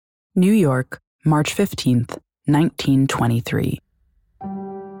New York, March 15th, 1923.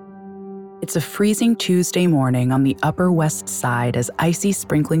 It's a freezing Tuesday morning on the Upper West Side as icy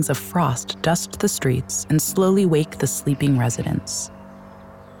sprinklings of frost dust the streets and slowly wake the sleeping residents.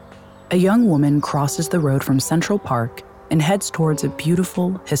 A young woman crosses the road from Central Park and heads towards a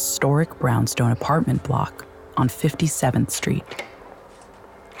beautiful, historic brownstone apartment block on 57th Street.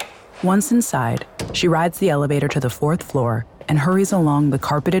 Once inside, she rides the elevator to the 4th floor and hurries along the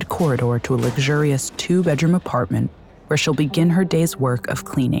carpeted corridor to a luxurious 2-bedroom apartment where she'll begin her day's work of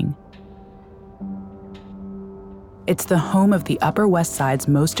cleaning. It's the home of the Upper West Side's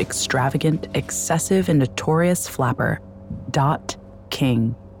most extravagant, excessive, and notorious flapper, Dot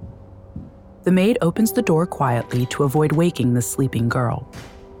King. The maid opens the door quietly to avoid waking the sleeping girl.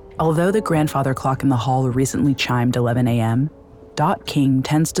 Although the grandfather clock in the hall recently chimed 11 a.m., Dot King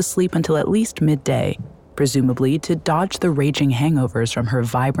tends to sleep until at least midday, presumably to dodge the raging hangovers from her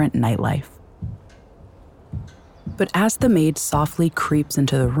vibrant nightlife. But as the maid softly creeps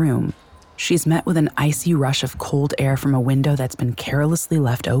into the room, she's met with an icy rush of cold air from a window that's been carelessly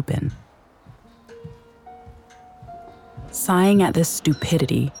left open. Sighing at this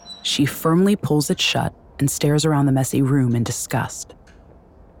stupidity, she firmly pulls it shut and stares around the messy room in disgust.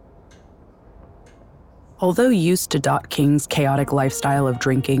 Although used to Dot King's chaotic lifestyle of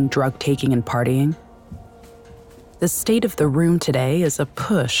drinking, drug-taking, and partying, the state of the room today is a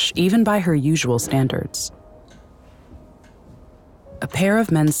push even by her usual standards. A pair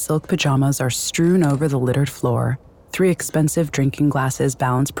of men's silk pajamas are strewn over the littered floor, 3 expensive drinking glasses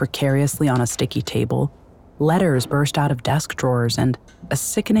balanced precariously on a sticky table, letters burst out of desk drawers, and a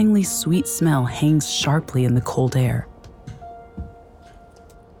sickeningly sweet smell hangs sharply in the cold air.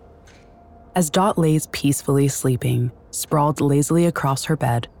 As Dot lays peacefully sleeping, sprawled lazily across her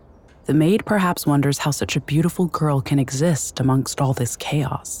bed, the maid perhaps wonders how such a beautiful girl can exist amongst all this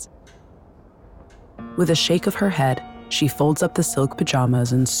chaos. With a shake of her head, she folds up the silk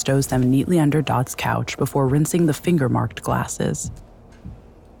pajamas and stows them neatly under Dot's couch before rinsing the finger-marked glasses.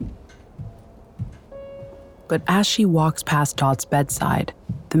 But as she walks past Dot's bedside,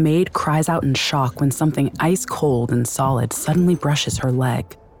 the maid cries out in shock when something ice-cold and solid suddenly brushes her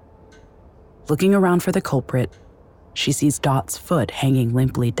leg. Looking around for the culprit, she sees Dot's foot hanging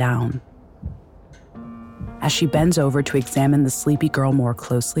limply down. As she bends over to examine the sleepy girl more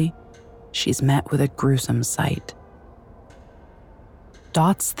closely, she's met with a gruesome sight.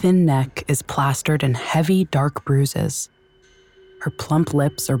 Dot's thin neck is plastered in heavy, dark bruises. Her plump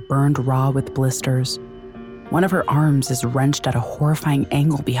lips are burned raw with blisters. One of her arms is wrenched at a horrifying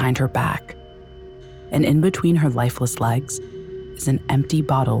angle behind her back. And in between her lifeless legs is an empty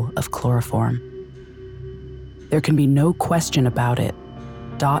bottle of chloroform. There can be no question about it.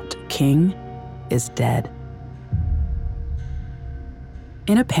 Dot King is dead.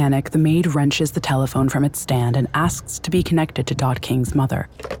 In a panic, the maid wrenches the telephone from its stand and asks to be connected to Dot King's mother.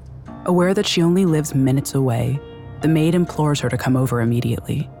 Aware that she only lives minutes away, the maid implores her to come over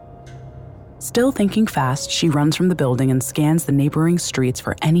immediately. Still thinking fast, she runs from the building and scans the neighboring streets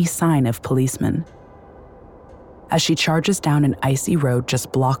for any sign of policemen. As she charges down an icy road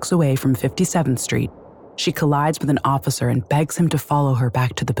just blocks away from 57th Street, she collides with an officer and begs him to follow her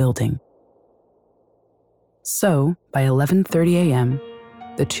back to the building. So, by 11:30 a.m.,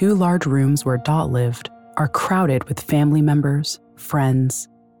 the 2 large rooms where Dot lived are crowded with family members, friends,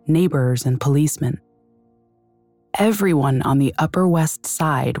 neighbors, and policemen. Everyone on the Upper West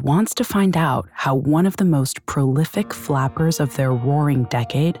Side wants to find out how one of the most prolific flappers of their roaring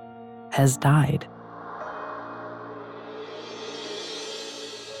decade has died.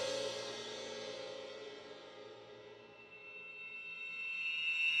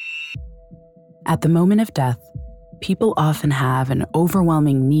 At the moment of death, people often have an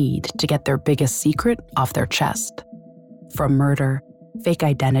overwhelming need to get their biggest secret off their chest. From murder, fake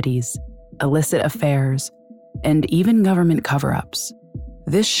identities, illicit affairs, and even government cover-ups,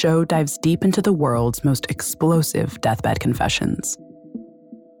 this show dives deep into the world's most explosive deathbed confessions.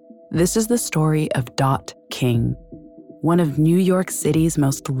 This is the story of Dot King, one of New York City's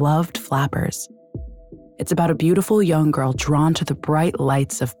most loved flappers. It's about a beautiful young girl drawn to the bright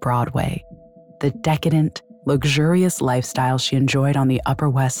lights of Broadway, the decadent, luxurious lifestyle she enjoyed on the Upper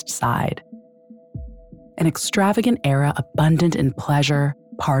West Side. An extravagant era abundant in pleasure,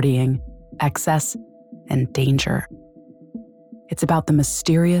 partying, excess, and danger. It's about the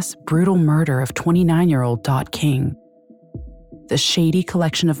mysterious, brutal murder of 29-year-old Dot King, the shady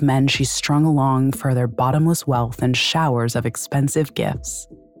collection of men she strung along for their bottomless wealth and showers of expensive gifts,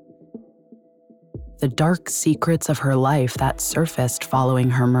 the dark secrets of her life that surfaced following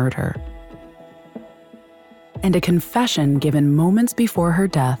her murder, and a confession given moments before her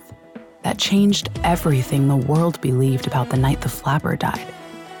death that changed everything the world believed about the night the flapper died.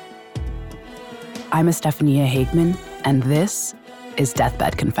 I'm Estefania Hagman, and this is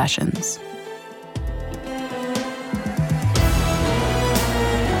Deathbed Confessions.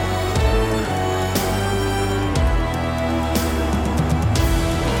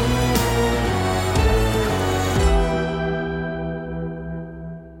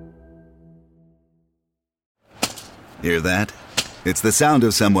 Hear that? It's the sound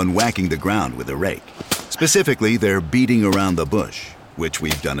of someone whacking the ground with a rake. Specifically, they're beating around the bush, which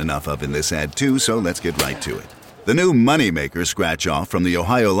we've done enough of in this ad too, so let's get right to it. The new Moneymaker scratch-off from the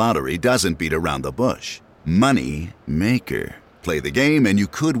Ohio Lottery doesn't beat around the bush. Money Maker. Play the game and you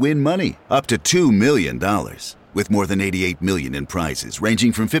could win money, up to $2 million. With more than $88 million in prizes,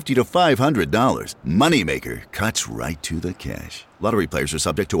 ranging from $50 to $500, Moneymaker cuts right to the cash. Lottery players are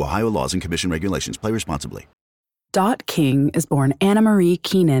subject to Ohio laws and commission regulations. Play responsibly. Dot King is born Anna Marie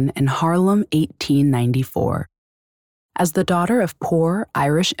Keenan in Harlem, 1894. As the daughter of poor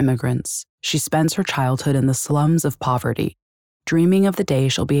Irish immigrants, she spends her childhood in the slums of poverty, dreaming of the day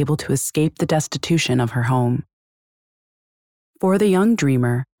she'll be able to escape the destitution of her home. For the young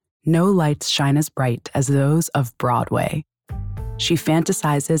dreamer, no lights shine as bright as those of Broadway. She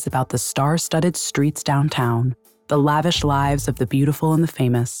fantasizes about the star-studded streets downtown, the lavish lives of the beautiful and the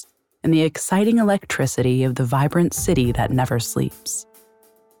famous, and the exciting electricity of the vibrant city that never sleeps.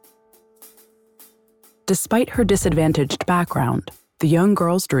 Despite her disadvantaged background, the young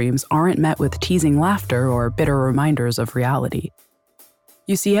girl's dreams aren't met with teasing laughter or bitter reminders of reality.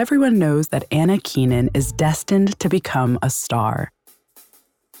 You see, everyone knows that Anna Keenan is destined to become a star.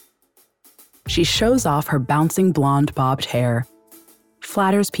 She shows off her bouncing blonde bobbed hair,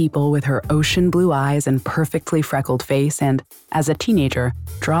 flatters people with her ocean blue eyes and perfectly freckled face, and, as a teenager,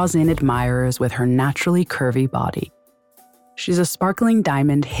 draws in admirers with her naturally curvy body. She's a sparkling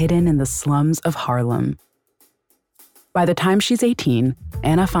diamond hidden in the slums of Harlem. By the time she's 18,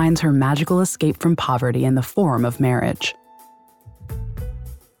 Anna finds her magical escape from poverty in the form of marriage.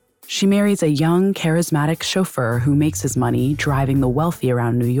 She marries a young, charismatic chauffeur who makes his money driving the wealthy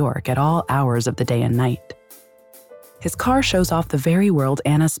around New York at all hours of the day and night. His car shows off the very world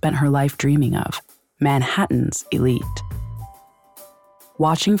Anna spent her life dreaming of, Manhattan's elite.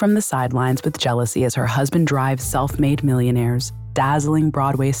 Watching from the sidelines with jealousy as her husband drives self-made millionaires, dazzling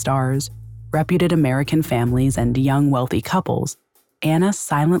Broadway stars, reputed American families, and young wealthy couples, Anna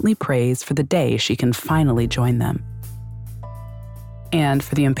silently prays for the day she can finally join them. And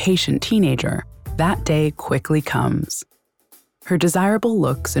for the impatient teenager, that day quickly comes. Her desirable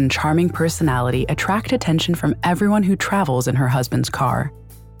looks and charming personality attract attention from everyone who travels in her husband's car.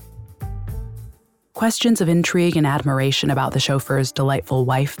 Questions of intrigue and admiration about the chauffeur's delightful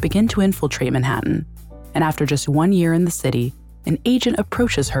wife begin to infiltrate Manhattan, and after just 1 year in the city, an agent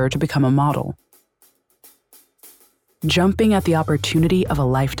approaches her to become a model. Jumping at the opportunity of a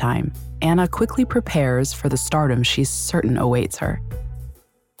lifetime, Anna quickly prepares for the stardom she's certain awaits her.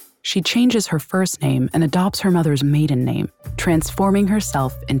 She changes her first name and adopts her mother's maiden name, transforming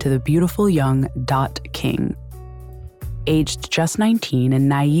herself into the beautiful young Dot King. Aged just 19 and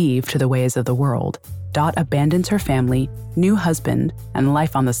naive to the ways of the world, Dot abandons her family, new husband, and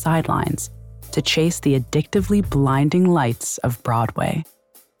life on the sidelines to chase the addictively blinding lights of Broadway.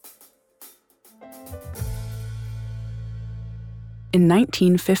 In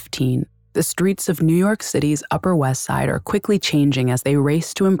 1915, the streets of New York City's Upper West Side are quickly changing as they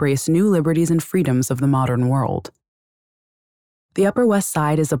race to embrace new liberties and freedoms of the modern world. The Upper West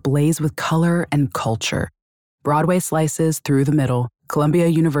Side is ablaze with color and culture. Broadway slices through the middle, Columbia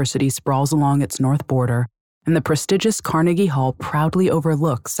University sprawls along its north border, and the prestigious Carnegie Hall proudly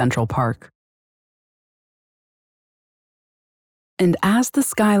overlooks Central Park. And as the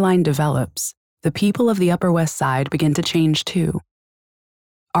skyline develops, the people of the Upper West Side begin to change too.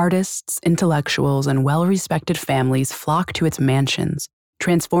 Artists, intellectuals, and well-respected families flock to its mansions,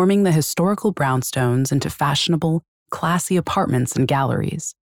 transforming the historical brownstones into fashionable, classy apartments and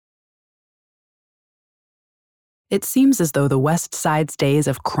galleries. It seems as though the West Side's days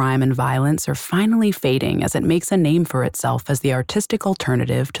of crime and violence are finally fading as it makes a name for itself as the artistic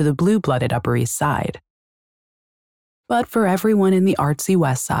alternative to the blue-blooded Upper East Side. But for everyone in the artsy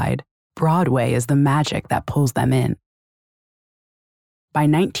West Side, Broadway is the magic that pulls them in. By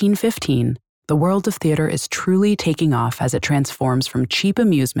 1915, the world of theater is truly taking off as it transforms from cheap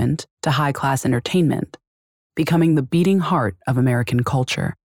amusement to high-class entertainment, becoming the beating heart of American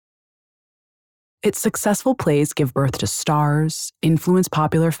culture. Its successful plays give birth to stars, influence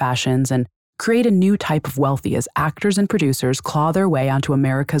popular fashions, and create a new type of wealthy as actors and producers claw their way onto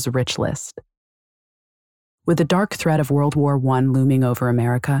America's rich list. With the dark threat of World War I looming over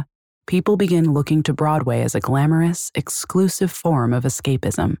America, people begin looking to Broadway as a glamorous, exclusive form of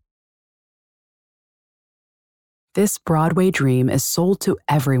escapism. This Broadway dream is sold to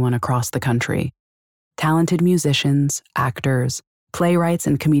everyone across the country. Talented musicians, actors, playwrights,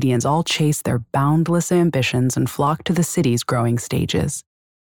 and comedians all chase their boundless ambitions and flock to the city's growing stages.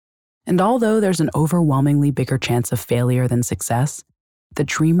 And although there's an overwhelmingly bigger chance of failure than success, the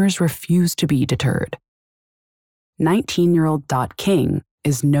dreamers refuse to be deterred. 19-year-old Dot King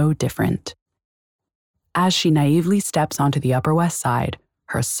is no different. As she naively steps onto the Upper West Side,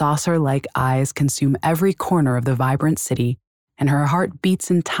 her saucer-like eyes consume every corner of the vibrant city, and her heart beats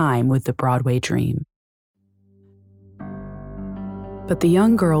in time with the Broadway dream. But the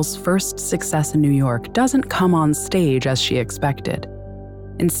young girl's first success in New York doesn't come on stage as she expected.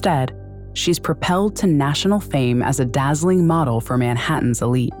 Instead, she's propelled to national fame as a dazzling model for Manhattan's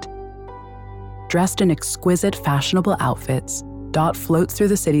elite. Dressed in exquisite, fashionable outfits, Dot floats through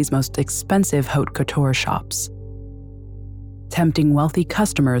the city's most expensive haute couture shops, tempting wealthy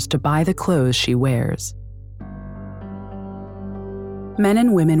customers to buy the clothes she wears. Men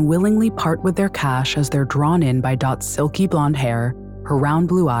and women willingly part with their cash as they're drawn in by Dot's silky blonde hair, her round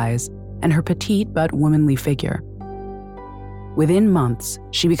blue eyes, and her petite but womanly figure. Within months,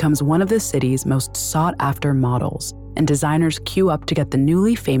 she becomes one of the city's most sought-after models, and designers queue up to get the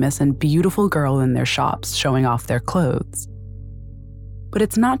newly famous and beautiful girl in their shops showing off their clothes. But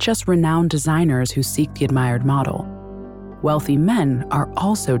it's not just renowned designers who seek the admired model. Wealthy men are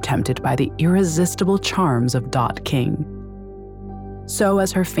also tempted by the irresistible charms of Dot King. So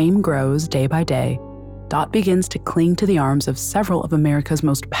as her fame grows day by day, Dot begins to cling to the arms of several of America's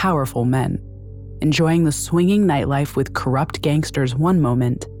most powerful men, enjoying the swinging nightlife with corrupt gangsters one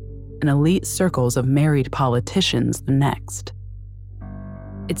moment and elite circles of married politicians the next.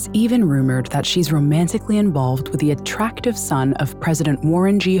 It's even rumored that she's romantically involved with the attractive son of President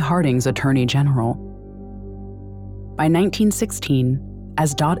Warren G. Harding's Attorney General. By 1916,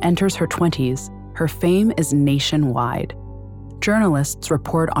 as Dot enters her 20s, her fame is nationwide. Journalists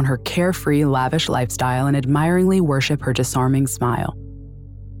report on her carefree, lavish lifestyle and admiringly worship her disarming smile.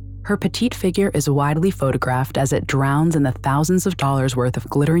 Her petite figure is widely photographed as it drowns in the thousands of dollars worth of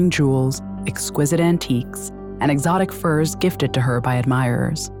glittering jewels, exquisite antiques, and exotic furs gifted to her by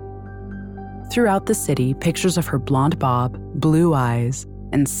admirers. Throughout the city, pictures of her blonde bob, blue eyes,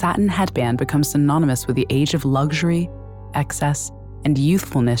 and satin headband become synonymous with the age of luxury, excess, and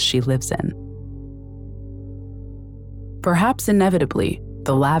youthfulness she lives in. Perhaps inevitably,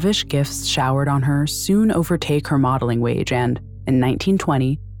 the lavish gifts showered on her soon overtake her modeling wage, and, in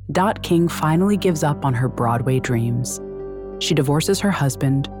 1920, Dot King finally gives up on her Broadway dreams. She divorces her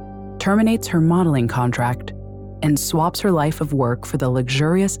husband, terminates her modeling contract, and swaps her life of work for the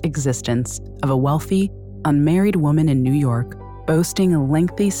luxurious existence of a wealthy, unmarried woman in New York, boasting a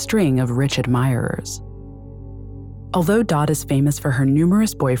lengthy string of rich admirers. Although Dot is famous for her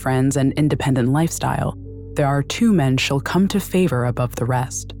numerous boyfriends and independent lifestyle, there are two men she'll come to favor above the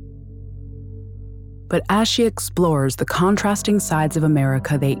rest. But as she explores the contrasting sides of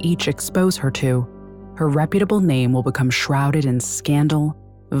America they each expose her to, her reputable name will become shrouded in scandal,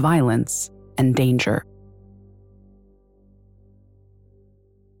 violence, and danger.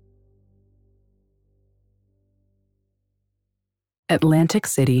 Atlantic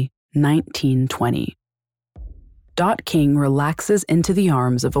City, 1920. Dot King relaxes into the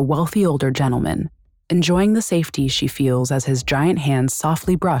arms of a wealthy older gentleman, enjoying the safety she feels as his giant hands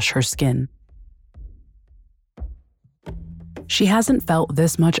softly brush her skin. She hasn't felt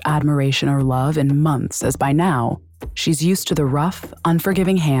this much admiration or love in months, as by now, she's used to the rough,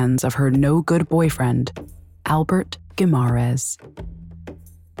 unforgiving hands of her no-good boyfriend, Albert Guimaraes.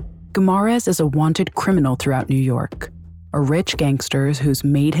 Guimaraes is a wanted criminal throughout New York, a rich gangster who's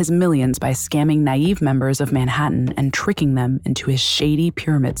made his millions by scamming naive members of Manhattan and tricking them into his shady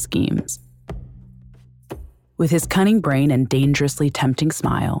pyramid schemes. With his cunning brain and dangerously tempting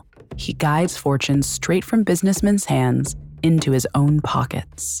smile, he guides fortunes straight from businessmen's hands into his own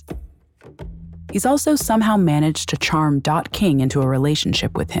pockets. He's also somehow managed to charm Dot King into a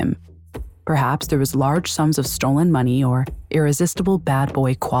relationship with him, perhaps through his large sums of stolen money or irresistible bad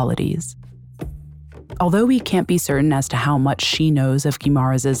boy qualities. Although we can't be certain as to how much she knows of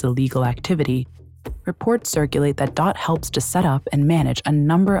Guimaraes' illegal activity, reports circulate that Dot helps to set up and manage a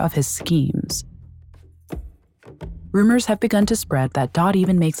number of his schemes. Rumors have begun to spread that Dot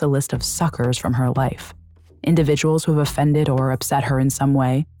even makes a list of suckers from her life, individuals who have offended or upset her in some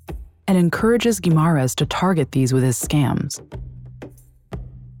way, and encourages Guimaraes to target these with his scams.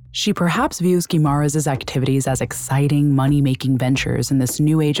 She perhaps views Guimaraes' activities as exciting, money-making ventures in this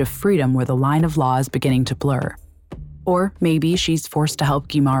new age of freedom where the line of law is beginning to blur. Or maybe she's forced to help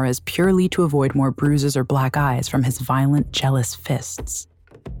Guimaraes purely to avoid more bruises or black eyes from his violent, jealous fists.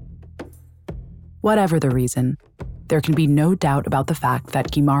 Whatever the reason, there can be no doubt about the fact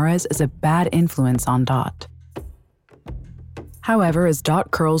that Guimaraes is a bad influence on Dot. However, as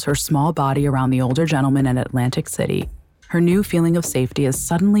Dot curls her small body around the older gentleman in Atlantic City, her new feeling of safety is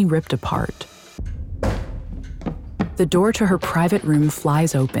suddenly ripped apart. The door to her private room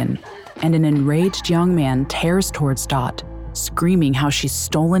flies open, and an enraged young man tears towards Dot, screaming how she's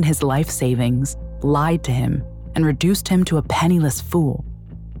stolen his life savings, lied to him, and reduced him to a penniless fool.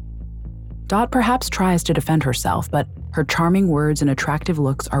 Dot perhaps tries to defend herself, but her charming words and attractive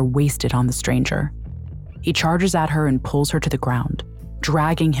looks are wasted on the stranger. He charges at her and pulls her to the ground,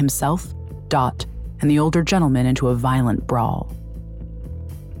 dragging himself, Dot, and the older gentleman into a violent brawl.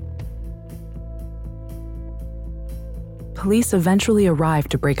 Police eventually arrive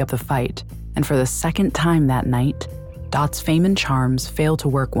to break up the fight, and for the second time that night, Dot's fame and charms fail to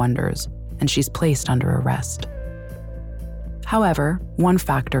work wonders, and she's placed under arrest. However, one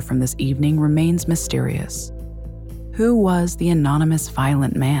factor from this evening remains mysterious. Who was the anonymous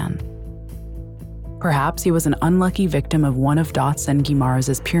violent man? Perhaps he was an unlucky victim of one of Dot's and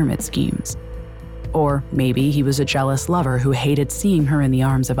Guimaraes' pyramid schemes. Or maybe he was a jealous lover who hated seeing her in the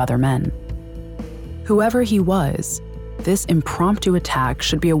arms of other men. Whoever he was, this impromptu attack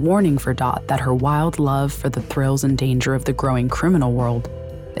should be a warning for Dot that her wild love for the thrills and danger of the growing criminal world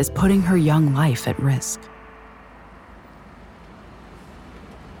is putting her young life at risk.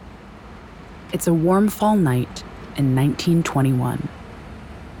 It's a warm fall night in 1921.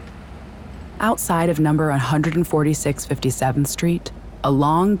 Outside of number 146 57th Street, a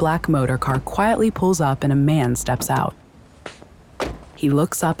long black motor car quietly pulls up and a man steps out. He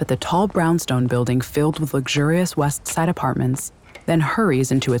looks up at the tall brownstone building filled with luxurious West Side apartments, then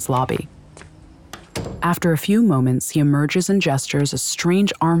hurries into its lobby. After a few moments, he emerges and gestures a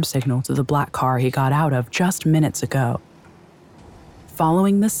strange arm signal to the black car he got out of just minutes ago.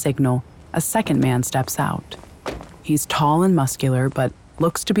 Following this signal, a second man steps out. He's tall and muscular, but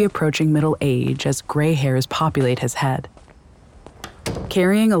looks to be approaching middle age as gray hairs populate his head.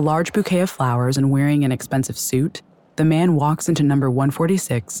 Carrying a large bouquet of flowers and wearing an expensive suit, the man walks into number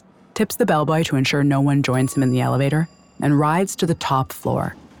 146, tips the bellboy to ensure no one joins him in the elevator, and rides to the top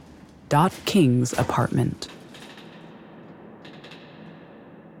floor, Dot King's apartment.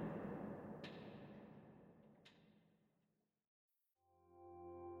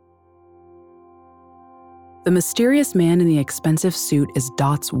 The mysterious man in the expensive suit is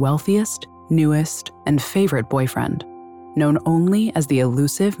Dot's wealthiest, newest, and favorite boyfriend, known only as the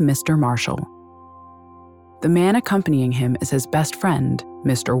elusive Mr. Marshall. The man accompanying him is his best friend,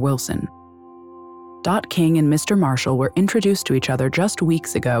 Mr. Wilson. Dot King and Mr. Marshall were introduced to each other just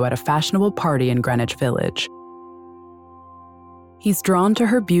weeks ago at a fashionable party in Greenwich Village. He's drawn to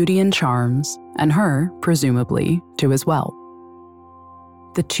her beauty and charms, and her, presumably, to his wealth.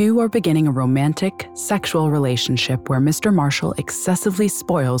 The two are beginning a romantic, sexual relationship where Mr. Marshall excessively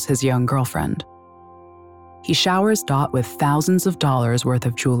spoils his young girlfriend. He showers Dot with thousands of dollars worth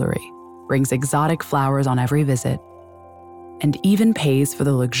of jewelry, brings exotic flowers on every visit, and even pays for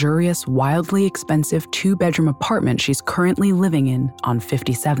the luxurious, wildly expensive two-bedroom apartment she's currently living in on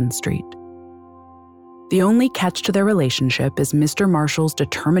 57th Street. The only catch to their relationship is Mr. Marshall's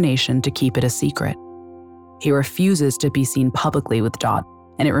determination to keep it a secret. He refuses to be seen publicly with Dot,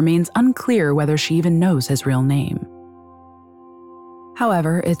 and it remains unclear whether she even knows his real name.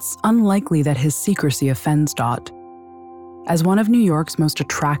 However, it's unlikely that his secrecy offends Dot. As one of New York's most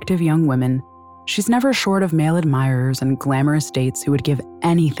attractive young women, she's never short of male admirers and glamorous dates who would give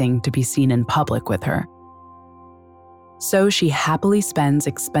anything to be seen in public with her. So she happily spends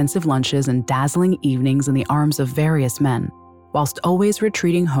expensive lunches and dazzling evenings in the arms of various men, whilst always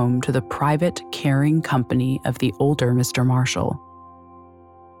retreating home to the private, caring company of the older Mr. Marshall.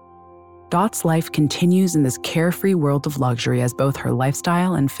 Dot's life continues in this carefree world of luxury as both her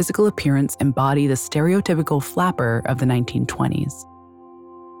lifestyle and physical appearance embody the stereotypical flapper of the 1920s.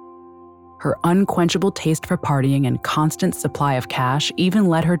 Her unquenchable taste for partying and constant supply of cash even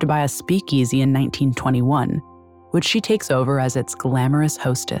led her to buy a speakeasy in 1921, which she takes over as its glamorous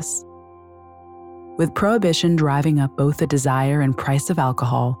hostess. With prohibition driving up both the desire and price of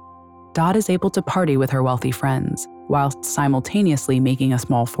alcohol, Dot is able to party with her wealthy friends, whilst simultaneously making a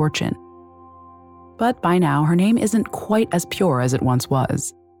small fortune. But by now, her name isn't quite as pure as it once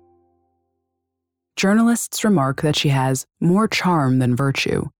was. Journalists remark that she has more charm than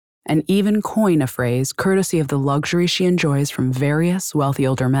virtue, and even coin a phrase courtesy of the luxury she enjoys from various wealthy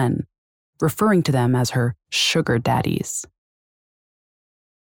older men, referring to them as her sugar daddies.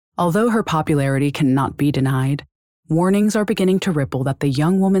 Although her popularity cannot be denied, warnings are beginning to ripple that the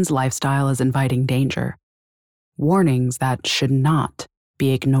young woman's lifestyle is inviting danger. Warnings that should not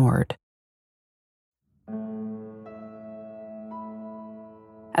be ignored.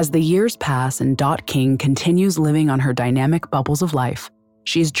 As the years pass and Dot King continues living on her dynamic bubbles of life,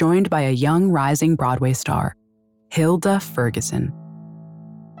 she's joined by a young rising Broadway star, Hilda Ferguson.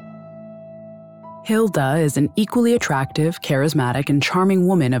 Hilda is an equally attractive, charismatic, and charming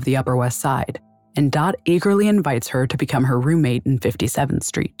woman of the Upper West Side, and Dot eagerly invites her to become her roommate in 57th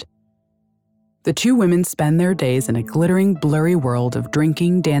Street. The two women spend their days in a glittering, blurry world of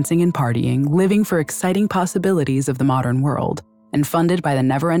drinking, dancing, and partying, living for exciting possibilities of the modern world, and funded by the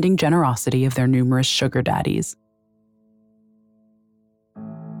never-ending generosity of their numerous sugar daddies.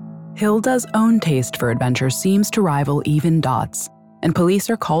 Hilda's own taste for adventure seems to rival even Dot's, and police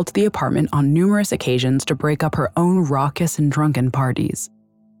are called to the apartment on numerous occasions to break up her own raucous and drunken parties.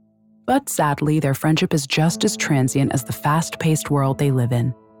 But sadly, their friendship is just as transient as the fast-paced world they live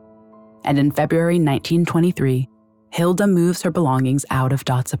in. And in February 1923, Hilda moves her belongings out of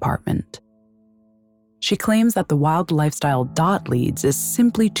Dot's apartment. She claims that the wild lifestyle Dot leads is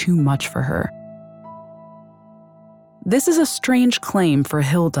simply too much for her. This is a strange claim for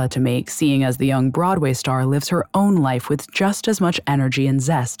Hilda to make, seeing as the young Broadway star lives her own life with just as much energy and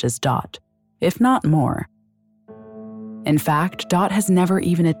zest as Dot, if not more. In fact, Dot has never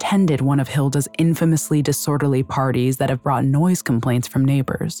even attended one of Hilda's infamously disorderly parties that have brought noise complaints from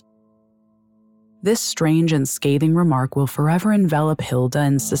neighbors. This strange and scathing remark will forever envelop Hilda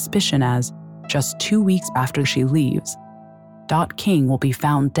in suspicion as, just 2 weeks after she leaves, Dot King will be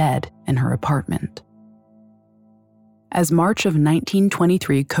found dead in her apartment. As March of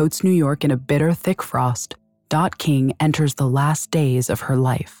 1923 coats New York in a bitter, thick frost, Dot King enters the last days of her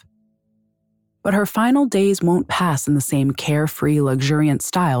life. But her final days won't pass in the same carefree, luxuriant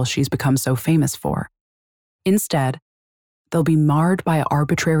style she's become so famous for. Instead, they'll be marred by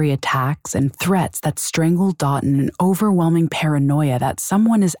arbitrary attacks and threats that strangle Dot in an overwhelming paranoia that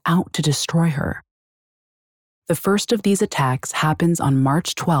someone is out to destroy her. The first of these attacks happens on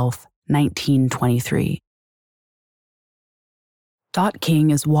March 12, 1923. Dot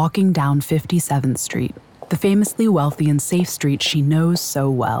King is walking down 57th Street, the famously wealthy and safe street she knows so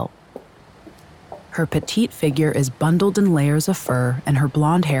well. Her petite figure is bundled in layers of fur and her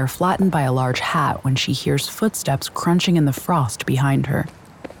blonde hair flattened by a large hat when she hears footsteps crunching in the frost behind her.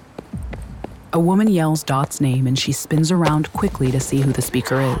 A woman yells Dot's name and she spins around quickly to see who the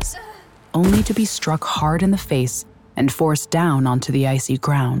speaker is, only to be struck hard in the face and forced down onto the icy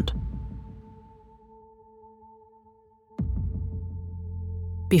ground.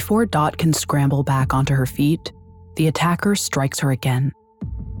 Before Dot can scramble back onto her feet, the attacker strikes her again,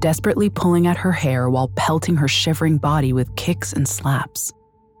 desperately pulling at her hair while pelting her shivering body with kicks and slaps.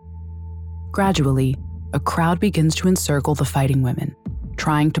 Gradually, a crowd begins to encircle the fighting women,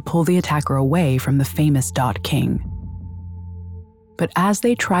 trying to pull the attacker away from the famous Dot King. But as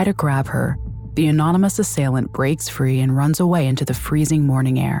they try to grab her, the anonymous assailant breaks free and runs away into the freezing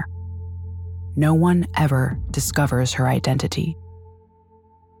morning air. No one ever discovers her identity.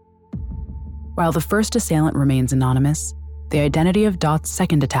 While the first assailant remains anonymous, the identity of Dot's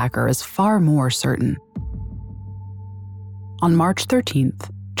second attacker is far more certain. On March 13th,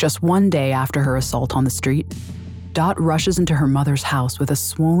 just one day after her assault on the street, Dot rushes into her mother's house with a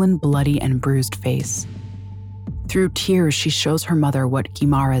swollen, bloody, and bruised face. Through tears, she shows her mother what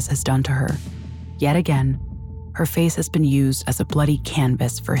Guimaraes has done to her. Yet again, her face has been used as a bloody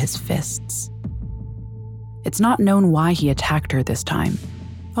canvas for his fists. It's not known why he attacked her this time,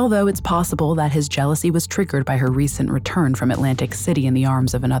 although it's possible that his jealousy was triggered by her recent return from Atlantic City in the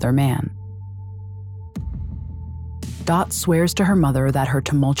arms of another man. Dot swears to her mother that her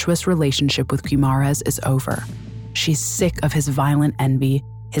tumultuous relationship with Guimaraes is over. She's sick of his violent envy,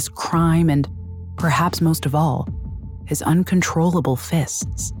 his crime, and, perhaps most of all, his uncontrollable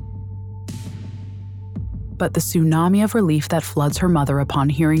fists. But the tsunami of relief that floods her mother upon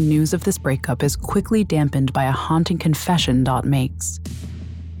hearing news of this breakup is quickly dampened by a haunting confession Dot makes.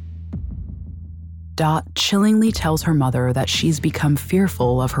 Dot chillingly tells her mother that she's become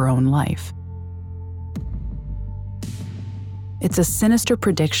fearful of her own life. It's a sinister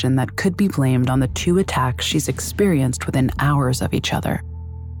prediction that could be blamed on the two attacks she's experienced within hours of each other.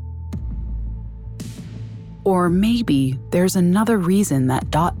 Or maybe there's another reason that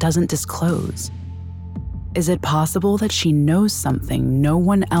Dot doesn't disclose. Is it possible that she knows something no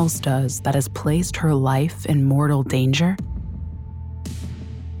one else does that has placed her life in mortal danger?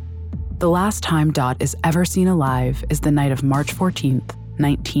 The last time Dot is ever seen alive is the night of March 14th,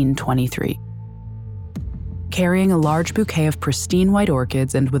 1923. Carrying a large bouquet of pristine white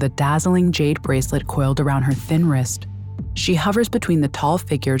orchids and with a dazzling jade bracelet coiled around her thin wrist, she hovers between the tall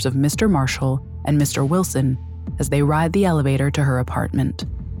figures of Mr. Marshall and Mr. Wilson as they ride the elevator to her apartment.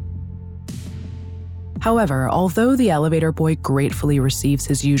 However, although the elevator boy gratefully receives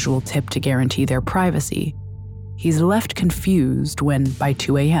his usual tip to guarantee their privacy, he's left confused when, by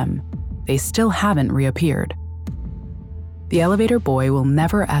 2 a.m., they still haven't reappeared. The elevator boy will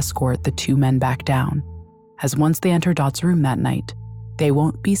never escort the two men back down, as once they enter Dot's room that night, they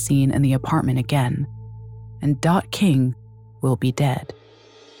won't be seen in the apartment again, and Dot King will be dead.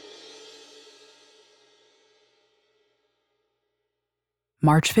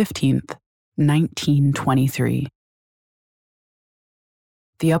 March 15th, 1923.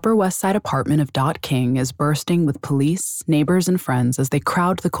 The Upper West Side apartment of Dot King is bursting with police, neighbors, and friends as they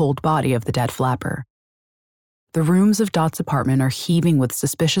crowd the cold body of the dead flapper. The rooms of Dot's apartment are heaving with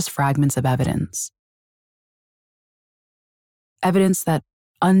suspicious fragments of evidence. Evidence that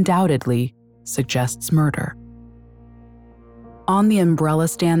undoubtedly suggests murder. On the umbrella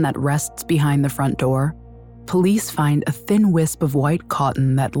stand that rests behind the front door, police find a thin wisp of white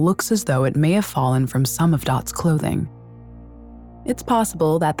cotton that looks as though it may have fallen from some of Dot's clothing. It's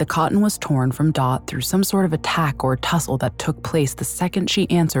possible that the cotton was torn from Dot through some sort of attack or tussle that took place the second she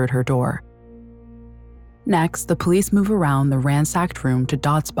answered her door. Next, the police move around the ransacked room to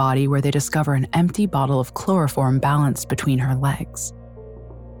Dot's body where they discover an empty bottle of chloroform balanced between her legs.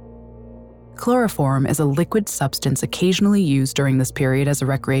 Chloroform is a liquid substance occasionally used during this period as a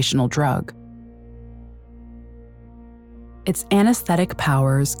recreational drug. Its anesthetic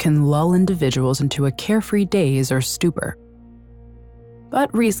powers can lull individuals into a carefree daze or stupor.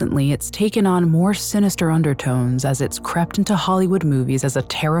 But recently, it's taken on more sinister undertones as it's crept into Hollywood movies as a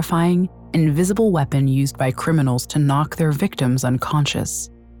terrifying, invisible weapon used by criminals to knock their victims unconscious.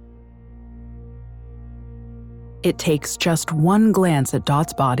 It takes just one glance at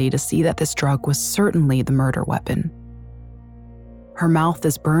Dot's body to see that this drug was certainly the murder weapon. Her mouth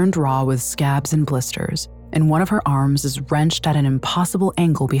is burned raw with scabs and blisters, and one of her arms is wrenched at an impossible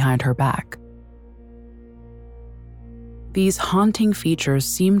angle behind her back. These haunting features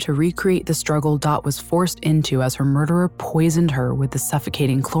seem to recreate the struggle Dot was forced into as her murderer poisoned her with the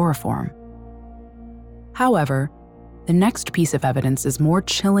suffocating chloroform. However, the next piece of evidence is more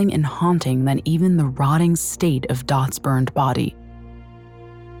chilling and haunting than even the rotting state of Dot's burned body.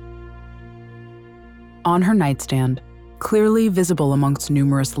 On her nightstand, clearly visible amongst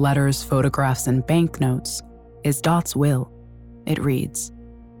numerous letters, photographs, and banknotes, is Dot's will. It reads,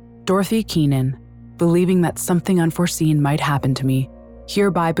 "Dorothy Keenan, believing that something unforeseen might happen to me,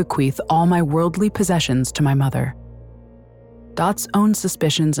 hereby bequeath all my worldly possessions to my mother." Dot's own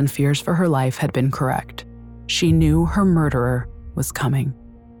suspicions and fears for her life had been correct. She knew her murderer was coming.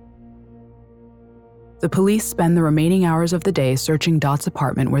 The police spend the remaining hours of the day searching Dot's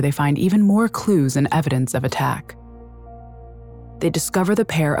apartment where they find even more clues and evidence of attack. They discover the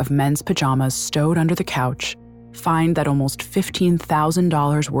pair of men's pajamas stowed under the couch, find that almost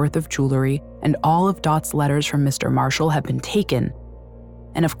 $15,000 worth of jewelry and all of Dot's letters from Mr. Marshall have been taken,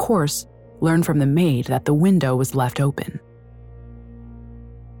 and of course, learn from the maid that the window was left open.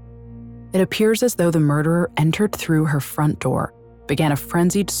 It appears as though the murderer entered through her front door, began a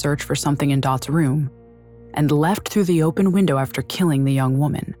frenzied search for something in Dot's room, and left through the open window after killing the young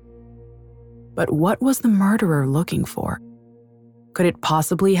woman. But what was the murderer looking for? Could it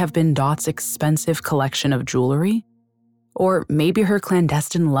possibly have been Dot's expensive collection of jewelry? Or maybe her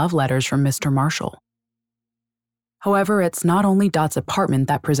clandestine love letters from Mr. Marshall? However, it's not only Dot's apartment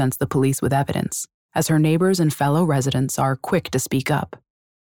that presents the police with evidence, as her neighbors and fellow residents are quick to speak up.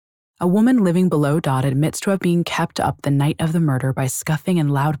 A woman living below Dot admits to have been kept up the night of the murder by scuffing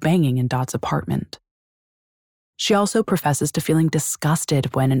and loud banging in Dot's apartment. She also professes to feeling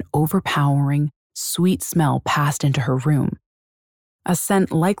disgusted when an overpowering, sweet smell passed into her room, a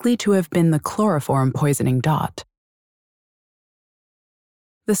scent likely to have been the chloroform poisoning Dot.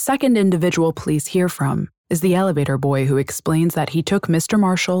 The second individual police hear from is the elevator boy who explains that he took Mr.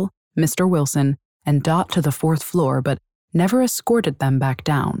 Marshall, Mr. Wilson, and Dot to the 4th floor but never escorted them back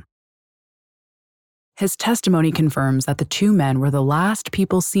down. His testimony confirms that the two men were the last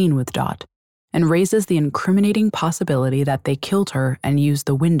people seen with Dot and raises the incriminating possibility that they killed her and used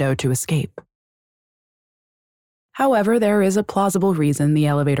the window to escape. However, there is a plausible reason the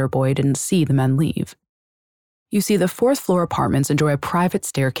elevator boy didn't see the men leave. You see, the 4th floor apartments enjoy a private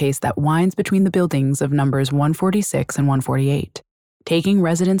staircase that winds between the buildings of numbers 146 and 148, taking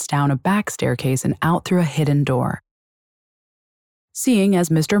residents down a back staircase and out through a hidden door. Seeing as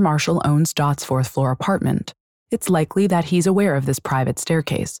Mr. Marshall owns Dot's 4th floor apartment, it's likely that he's aware of this private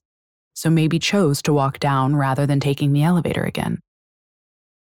staircase, so maybe chose to walk down rather than taking the elevator again.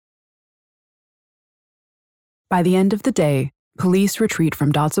 By the end of the day, police retreat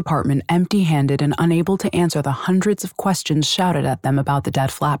from Dot's apartment empty-handed and unable to answer the hundreds of questions shouted at them about the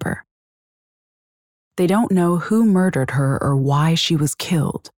dead flapper. They don't know who murdered her or why she was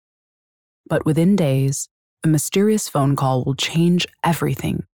killed. But within days, a mysterious phone call will change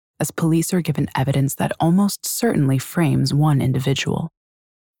everything as police are given evidence that almost certainly frames one individual.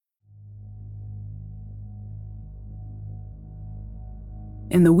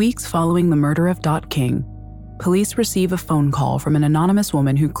 In the weeks following the murder of Dot King, police receive a phone call from an anonymous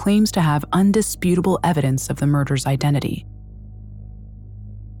woman who claims to have undisputable evidence of the murder's identity.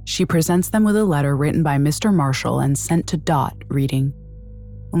 She presents them with a letter written by Mr. Marshall and sent to Dot, reading,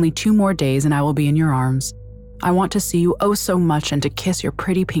 "Only 2 more days and I will be in your arms. I want to see you oh so much and to kiss your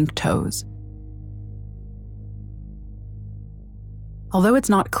pretty pink toes." Although it's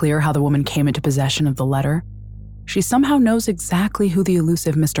not clear how the woman came into possession of the letter, she somehow knows exactly who the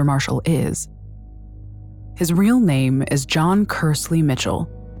elusive Mr. Marshall is. His real name is John Kersley Mitchell,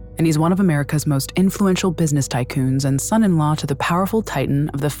 and he's one of America's most influential business tycoons and son-in-law to the powerful titan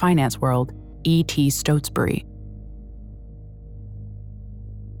of the finance world, E.T. Stotesbury.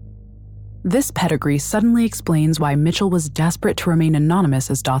 This pedigree suddenly explains why Mitchell was desperate to remain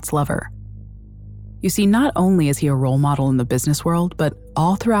anonymous as Dot's lover. You see, not only is he a role model in the business world, but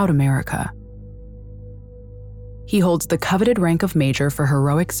all throughout America. He holds the coveted rank of major for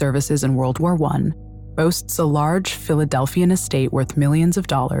heroic services in World War I, boasts a large Philadelphian estate worth millions of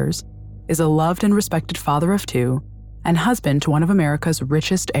dollars, is a loved and respected father of 2, and husband to one of America's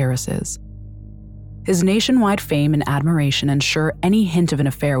richest heiresses. His nationwide fame and admiration ensure any hint of an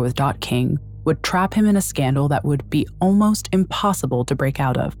affair with Dot King would trap him in a scandal that would be almost impossible to break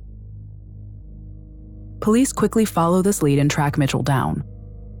out of. Police quickly follow this lead and track Mitchell down.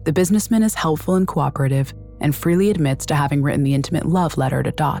 The businessman is helpful and cooperative and freely admits to having written the intimate love letter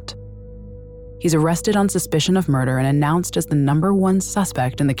to Dot. He's arrested on suspicion of murder and announced as the #1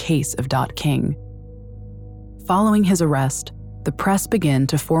 suspect in the case of Dot King. Following his arrest, the press begin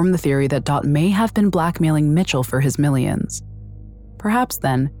to form the theory that Dot may have been blackmailing Mitchell for his millions. Perhaps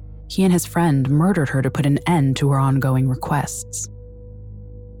then, he and his friend murdered her to put an end to her ongoing requests.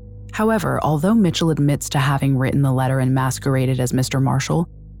 However, although Mitchell admits to having written the letter and masqueraded as Mr. Marshall,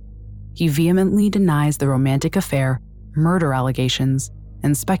 he vehemently denies the romantic affair, murder allegations,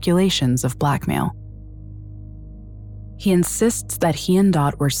 and speculations of blackmail. He insists that he and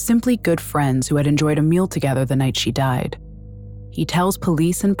Dot were simply good friends who had enjoyed a meal together the night she died. He tells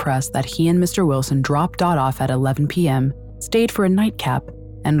police and press that he and Mr. Wilson dropped Dot off at 11 p.m., stayed for a nightcap,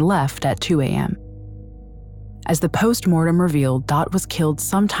 and left at 2 a.m. As the post-mortem revealed, Dot was killed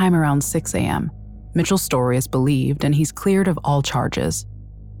sometime around 6 a.m. Mitchell's story is believed, and he's cleared of all charges.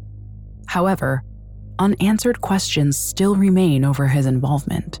 However, unanswered questions still remain over his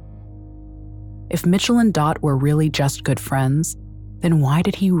involvement. If Mitchell and Dot were really just good friends, then why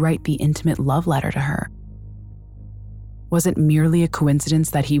did he write the intimate love letter to her? Was it merely a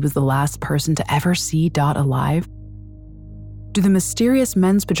coincidence that he was the last person to ever see Dot alive? Do the mysterious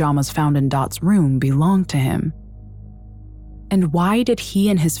men's pajamas found in Dot's room belong to him? And why did he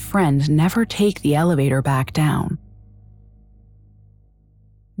and his friend never take the elevator back down?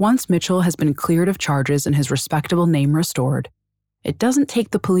 Once Mitchell has been cleared of charges and his respectable name restored, it doesn't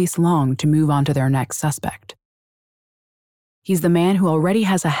take the police long to move on to their next suspect. He's the man who already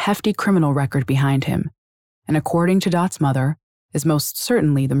has a hefty criminal record behind him, and according to Dot's mother, is most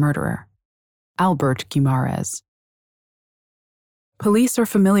certainly the murderer, Albert Guimaraes. Police are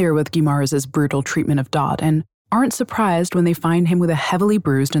familiar with Guimaraes' brutal treatment of Dot and aren't surprised when they find him with a heavily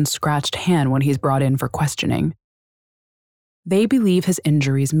bruised and scratched hand when he's brought in for questioning. They believe his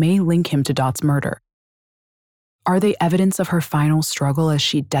injuries may link him to Dot's murder. Are they evidence of her final struggle as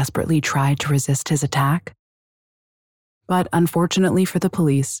she desperately tried to resist his attack? But unfortunately for the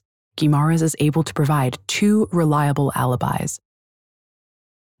police, Guimaraes is able to provide 2 reliable alibis.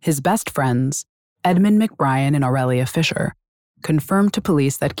 His best friends, Edmund McBrien and Aurelia Fisher, confirmed to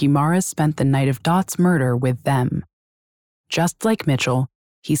police that Guimaraes spent the night of Dot's murder with them. Just like Mitchell,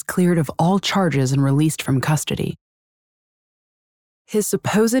 he's cleared of all charges and released from custody. His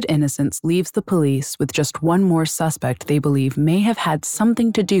supposed innocence leaves the police with just one more suspect they believe may have had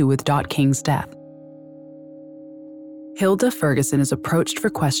something to do with Dot King's death. Hilda Ferguson is approached for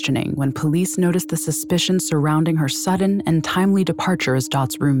questioning when police notice the suspicion surrounding her sudden and timely departure as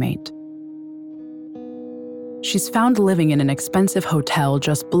Dot's roommate. She's found living in an expensive hotel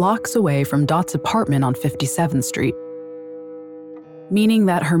just blocks away from Dot's apartment on 57th Street, meaning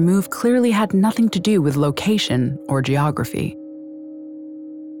that her move clearly had nothing to do with location or geography.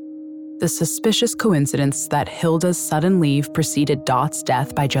 The suspicious coincidence that Hilda's sudden leave preceded Dot's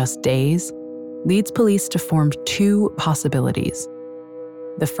death by just days leads police to form two possibilities.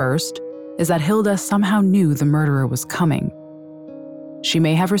 The first is that Hilda somehow knew the murderer was coming. She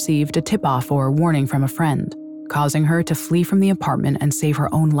may have received a tip-off or warning from a friend, causing her to flee from the apartment and save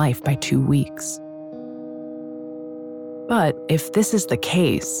her own life by 2 weeks. But if this is the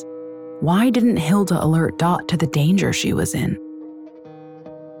case, why didn't Hilda alert Dot to the danger she was in?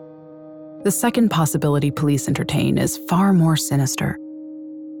 The second possibility police entertain is far more sinister.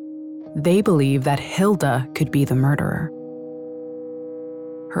 They believe that Hilda could be the murderer.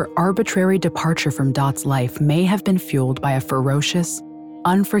 Her arbitrary departure from Dot's life may have been fueled by a ferocious,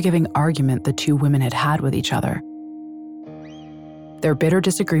 unforgiving argument the two women had had with each other. Their bitter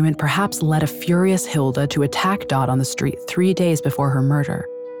disagreement perhaps led a furious Hilda to attack Dot on the street 3 days before her murder.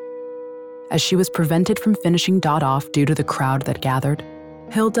 As she was prevented from finishing Dot off due to the crowd that gathered,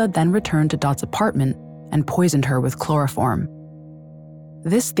 Hilda then returned to Dot's apartment and poisoned her with chloroform.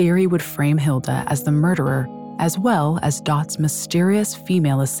 This theory would frame Hilda as the murderer as well as Dot's mysterious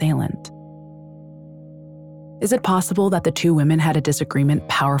female assailant. Is it possible that the two women had a disagreement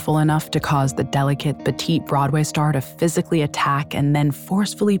powerful enough to cause the delicate, petite Broadway star to physically attack and then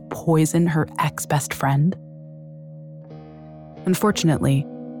forcefully poison her ex-best friend? Unfortunately,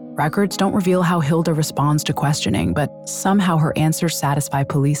 records don't reveal how Hilda responds to questioning, but somehow her answers satisfy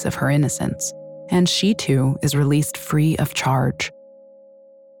police of her innocence, and she too is released free of charge.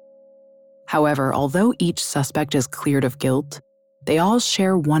 However, although each suspect is cleared of guilt, they all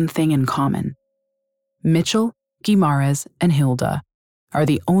share one thing in common. Mitchell, Guimaraes, and Hilda are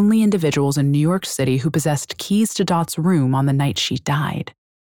the only individuals in New York City who possessed keys to Dot's room on the night she died.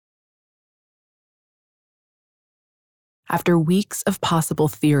 After weeks of possible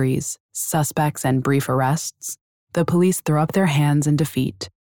theories, suspects, and brief arrests, the police throw up their hands in defeat.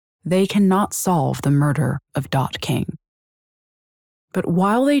 They cannot solve the murder of Dot King. But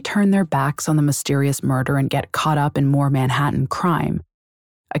while they turn their backs on the mysterious murder and get caught up in more Manhattan crime,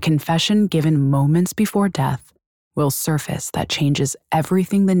 a confession given moments before death will surface that changes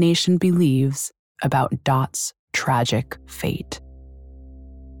everything the nation believes about Dot's tragic fate.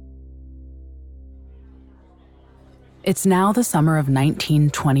 It's now the summer of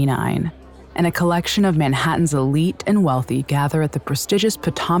 1929, and a collection of Manhattan's elite and wealthy gather at the prestigious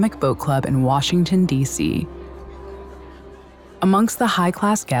Potomac Boat Club in Washington, D.C. Amongst the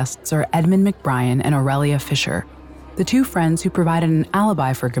high-class guests are Edmund McBrien and Aurelia Fisher, the two friends who provided an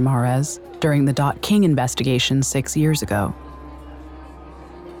alibi for Guimaraes during the Dot King investigation 6 years ago.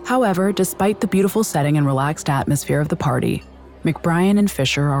 However, despite the beautiful setting and relaxed atmosphere of the party, McBrien and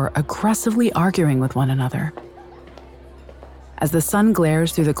Fisher are aggressively arguing with one another. As the sun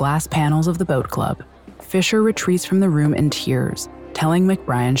glares through the glass panels of the boat club, Fisher retreats from the room in tears, telling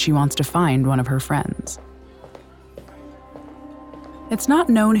McBrien she wants to find one of her friends. It's not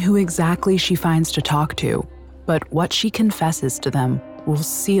known who exactly she finds to talk to, but what she confesses to them will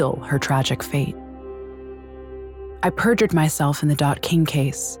seal her tragic fate. "I perjured myself in the Dot King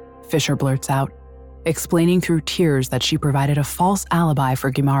case," Fisher blurts out, explaining through tears that she provided a false alibi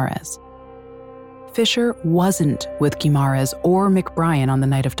for Guimaraes. Fisher wasn't with Guimaraes or McBrien on the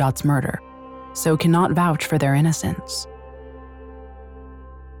night of Dot's murder, so cannot vouch for their innocence.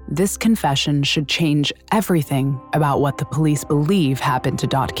 This confession should change everything about what the police believe happened to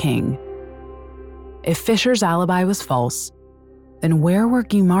Dot King. If Fisher's alibi was false, then where were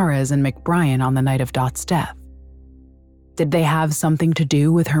Guimaraes and McBrien on the night of Dot's death? Did they have something to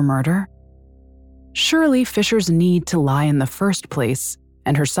do with her murder? Surely Fisher's need to lie in the first place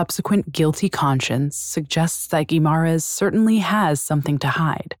and her subsequent guilty conscience suggests that Guimaraes certainly has something to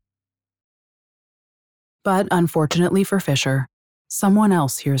hide. But unfortunately for Fisher, someone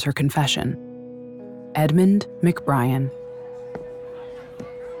else hears her confession: Edmund McBrien.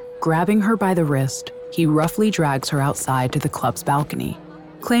 Grabbing her by the wrist, he roughly drags her outside to the club's balcony,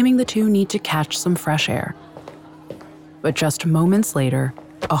 claiming the two need to catch some fresh air. But just moments later,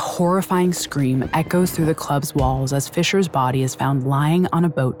 a horrifying scream echoes through the club's walls as Fisher's body is found lying on a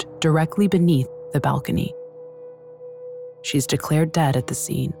boat directly beneath the balcony. She's declared dead at the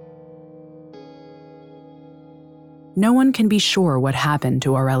scene. No one can be sure what happened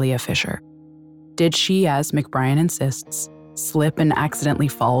to Aurelia Fisher. Did she, as McBrien insists, slip and accidentally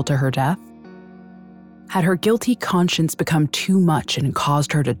fall to her death? Had her guilty conscience become too much and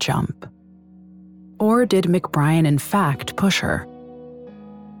caused her to jump? Or did McBrien in fact push her?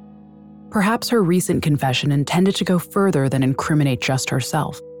 Perhaps her recent confession intended to go further than incriminate just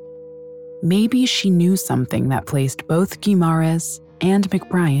herself. Maybe she knew something that placed both Guimaraes and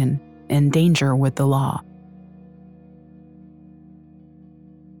McBrien in danger with the law.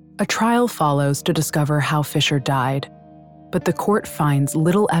 A trial follows to discover how Fisher died, but the court finds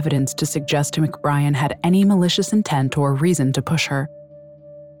little evidence to suggest McBrien had any malicious intent or reason to push her.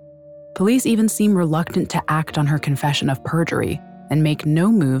 Police even seem reluctant to act on her confession of perjury and make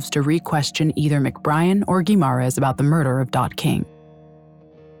no moves to re-question either McBrien or Guimaraes about the murder of Dot King.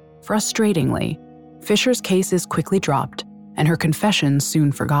 Frustratingly, Fisher's case is quickly dropped and her confession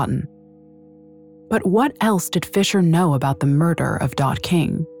soon forgotten. But what else did Fisher know about the murder of Dot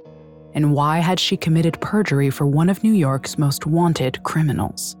King? And why had she committed perjury for one of New York's most wanted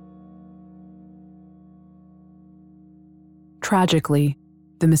criminals? Tragically,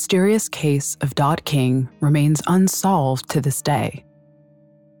 the mysterious case of Dot King remains unsolved to this day.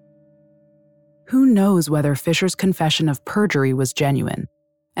 Who knows whether Fisher's confession of perjury was genuine,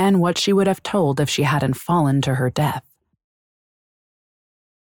 and what she would have told if she hadn't fallen to her death.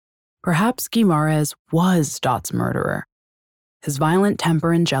 Perhaps Guimaraes was Dot's murderer. His violent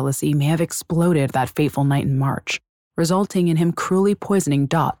temper and jealousy may have exploded that fateful night in March, resulting in him cruelly poisoning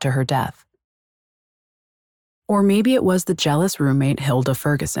Dot to her death. Or maybe it was the jealous roommate Hilda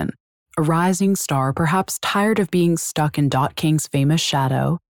Ferguson, a rising star perhaps tired of being stuck in Dot King's famous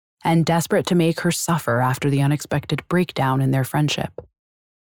shadow and desperate to make her suffer after the unexpected breakdown in their friendship.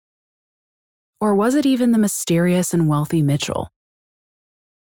 Or was it even the mysterious and wealthy Mitchell?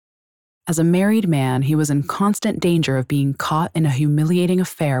 As a married man, he was in constant danger of being caught in a humiliating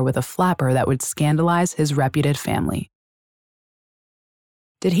affair with a flapper that would scandalize his reputed family.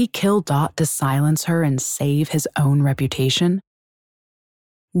 Did he kill Dot to silence her and save his own reputation?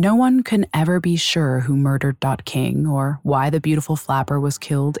 No one can ever be sure who murdered Dot King or why the beautiful flapper was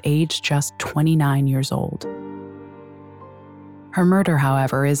killed aged just 29 years old. Her murder,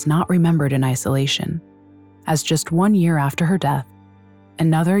 however, is not remembered in isolation, as just 1 year after her death,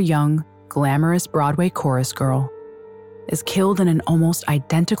 another young, glamorous Broadway chorus girl is killed in an almost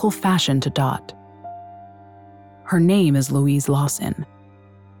identical fashion to Dot. Her name is Louise Lawson.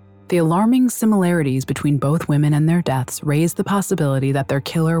 The alarming similarities between both women and their deaths raise the possibility that their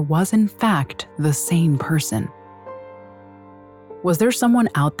killer was in fact the same person. Was there someone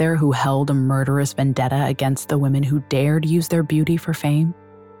out there who held a murderous vendetta against the women who dared use their beauty for fame?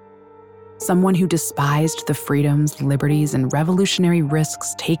 Someone who despised the freedoms, liberties, and revolutionary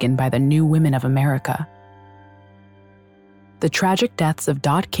risks taken by the new women of America. The tragic deaths of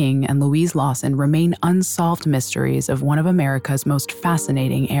Dot King and Louise Lawson remain unsolved mysteries of one of America's most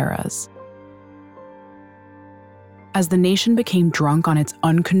fascinating eras. As the nation became drunk on its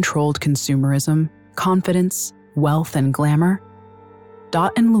uncontrolled consumerism, confidence, wealth, and glamour,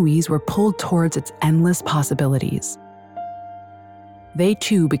 Dot and Louise were pulled towards its endless possibilities. They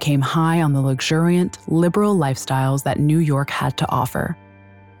too became high on the luxuriant, liberal lifestyles that New York had to offer,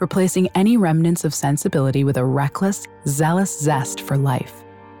 replacing any remnants of sensibility with a reckless, zealous zest for life.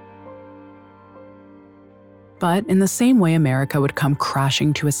 But in the same way America would come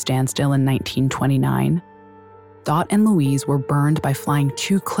crashing to a standstill in 1929, Dot and Louise were burned by flying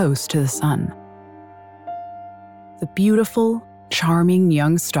too close to the sun. The beautiful, charming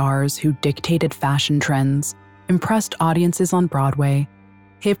young stars who dictated fashion trends, impressed audiences on Broadway,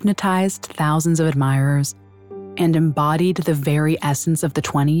 hypnotized thousands of admirers, and embodied the very essence of the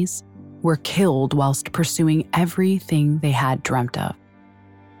 20s, were killed whilst pursuing everything they had dreamt of.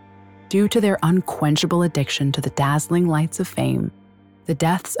 Due to their unquenchable addiction to the dazzling lights of fame, the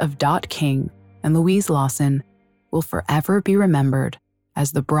deaths of Dot King and Louise Lawson will forever be remembered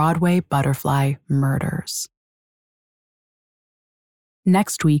as the Broadway Butterfly Murders.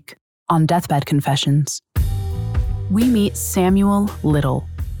 Next week, on Deathbed Confessions, we meet Samuel Little,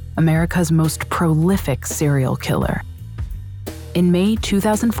 America's most prolific serial killer. In May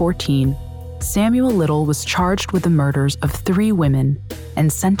 2014, Samuel Little was charged with the murders of 3 women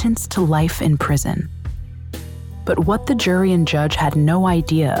and sentenced to life in prison. But what the jury and judge had no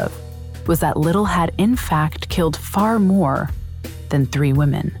idea of was that Little had in fact killed far more than 3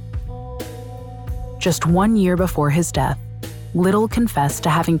 women. Just 1 year before his death, Little confessed to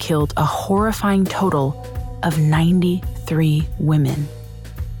having killed a horrifying total of 93 women,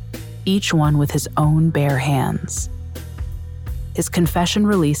 each one with his own bare hands. His confession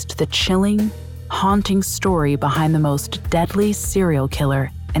released the chilling, haunting story behind the most deadly serial killer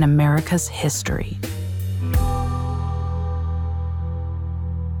in America's history.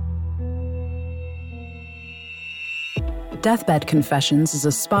 Deathbed Confessions is a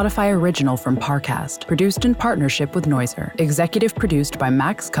Spotify original from Parcast, produced in partnership with Noiser. Executive produced by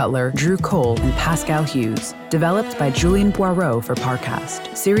Max Cutler, Drew Cole, and Pascal Hughes. Developed by Julian Boireau for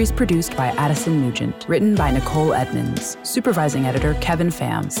Parcast. Series produced by Addison Nugent. Written by Nicole Edmonds. Supervising editor Kevin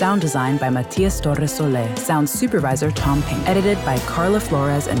Pham. Sound design by Matias Torres Soler. Sound supervisor Tom Payne. Edited by Carla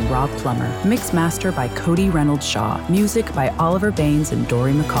Flores and Rob Plummer. Mix master by Cody Reynolds Shaw. Music by Oliver Baines and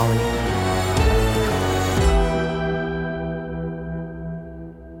Dory McCauley.